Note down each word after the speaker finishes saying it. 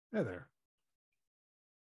Hey there.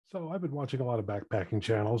 So I've been watching a lot of backpacking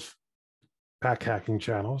channels, pack hacking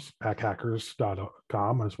channels.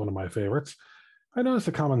 Packhackers.com is one of my favorites. I noticed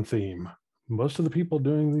a common theme. Most of the people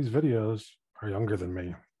doing these videos are younger than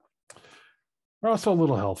me. They're also a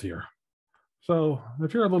little healthier. So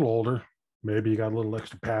if you're a little older, maybe you got a little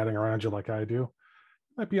extra padding around you like I do,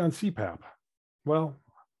 might be on CPAP. Well,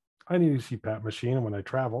 I need a CPAP machine, and when I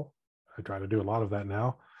travel, I try to do a lot of that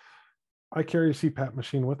now. I carry a CPAP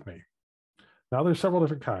machine with me. Now there's several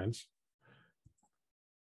different kinds.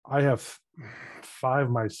 I have five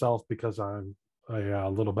myself because I'm a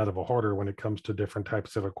little bit of a hoarder when it comes to different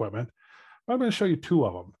types of equipment. But I'm going to show you two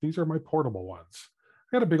of them. These are my portable ones.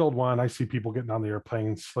 I got a big old one. I see people getting on the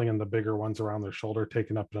airplane, slinging the bigger ones around their shoulder,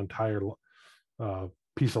 taking up an entire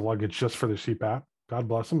piece of luggage just for their CPAP. God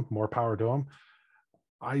bless them. More power to them.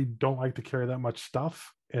 I don't like to carry that much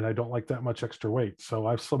stuff, and I don't like that much extra weight. So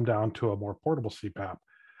I've slimmed down to a more portable CPAP.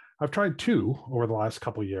 I've tried two over the last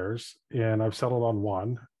couple of years, and I've settled on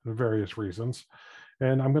one for various reasons.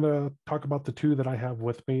 And I'm going to talk about the two that I have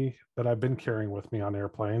with me that I've been carrying with me on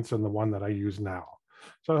airplanes and the one that I use now.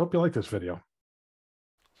 So I hope you like this video.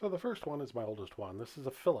 So the first one is my oldest one. This is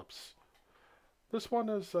a Philips. This one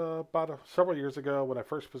is several years ago when I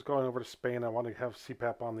first was going over to Spain. I wanted to have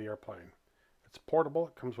CPAP on the airplane. It's portable.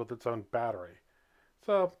 It comes with its own battery.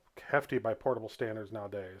 It's hefty by portable standards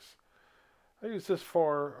nowadays. I used this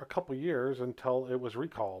for a couple years until it was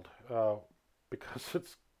recalled because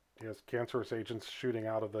it has cancerous agents shooting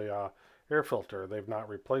out of the air filter. They've not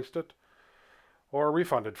replaced it or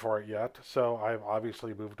refunded for it yet, so I've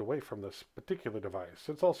obviously moved away from this particular device.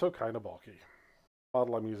 It's also kind of bulky. The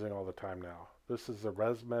model I'm using all the time now. This is the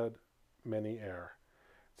ResMed Mini Air.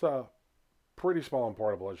 It's pretty small and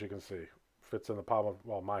portable, as you can see. Fits in the palm of,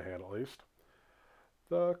 well, my hand at least.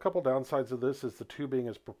 The couple downsides of this is the tubing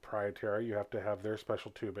is proprietary. You have to have their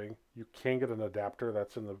special tubing. You can get an adapter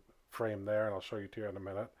that's in the frame there, and I'll show you two in a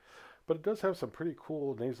minute. But it does have some pretty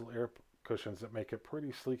cool nasal air cushions that make it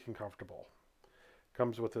pretty sleek and comfortable.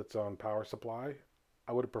 Comes with its own power supply.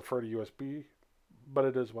 I would have preferred a USB, but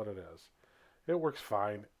it is what it is. It works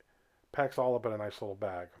fine. Packs all up in a nice little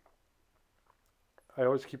bag. I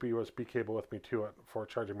always keep a USB cable with me too for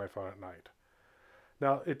charging my phone at night.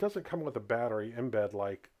 Now, it doesn't come with a battery in bed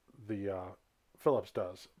like the Philips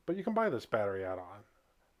does, but you can buy this battery add-on.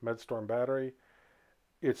 MedStorm battery.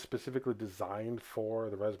 It's specifically designed for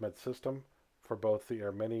the ResMed system for both the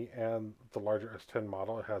Air Mini and the larger S10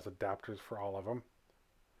 model. It has adapters for all of them.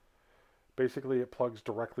 Basically, it plugs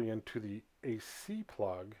directly into the AC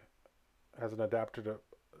plug. It has an adapter to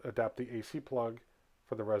adapt the AC plug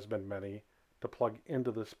for the ResMed Mini to plug into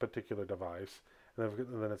this particular device.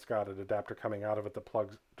 And then it's got an adapter coming out of it that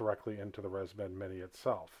plugs directly into the ResMed Mini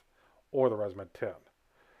itself, or the ResMed 10.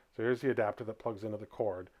 So here's the adapter that plugs into the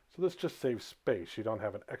cord. So this just saves space. You don't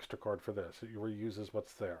have an extra cord for this. It reuses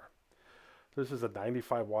what's there. This is a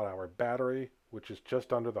 95 watt-hour battery, which is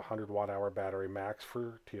just under the 100 watt-hour battery max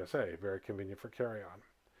for TSA. Very convenient for carry-on.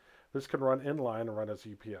 This can run inline and run as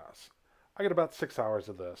UPS. I get about 6 hours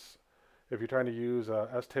of this. If you're trying to use a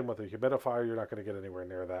S10 with a humidifier, you're not going to get anywhere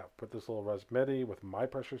near that. But this little ResMed with my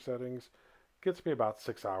pressure settings gets me about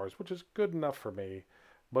 6 hours, which is good enough for me.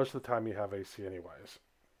 Most of the time you have AC anyways.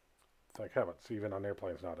 Thank heavens, even on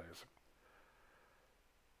airplanes nowadays.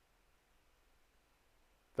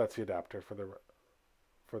 That's the adapter for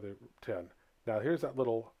the 10. Now here's that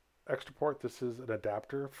little extra port. This is an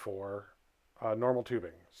adapter for normal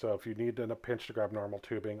tubing. So if you need in a pinch to grab normal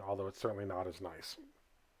tubing, although it's certainly not as nice.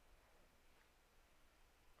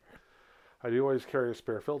 I do always carry a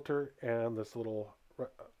spare filter and this little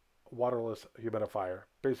waterless humidifier.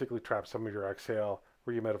 Basically traps some of your exhale,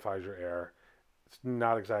 rehumidifies your air. It's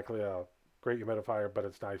not exactly a great humidifier, but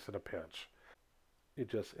it's nice in a pinch. It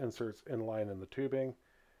just inserts inline in the tubing,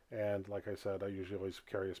 and like I said, I usually always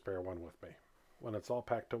carry a spare one with me. When it's all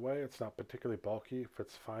packed away, it's not particularly bulky,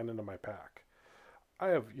 fits fine into my pack. I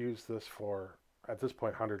have used this for, at this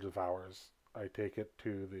point, hundreds of hours. I take it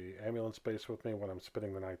to the ambulance base with me when I'm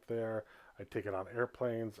spending the night there. I take it on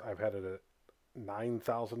airplanes. I've had it at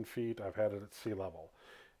 9,000 feet. I've had it at sea level.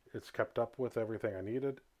 It's kept up with everything I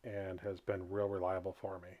needed and has been real reliable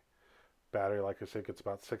for me. Battery, like I said, gets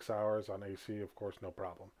about 6 hours. On AC, of course, no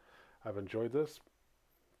problem. I've enjoyed this.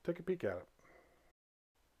 Take a peek at it.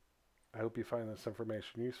 I hope you find this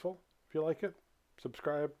information useful. If you like it,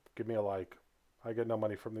 subscribe, give me a like. I get no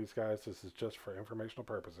money from these guys. This is just for informational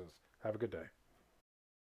purposes. Have a good day.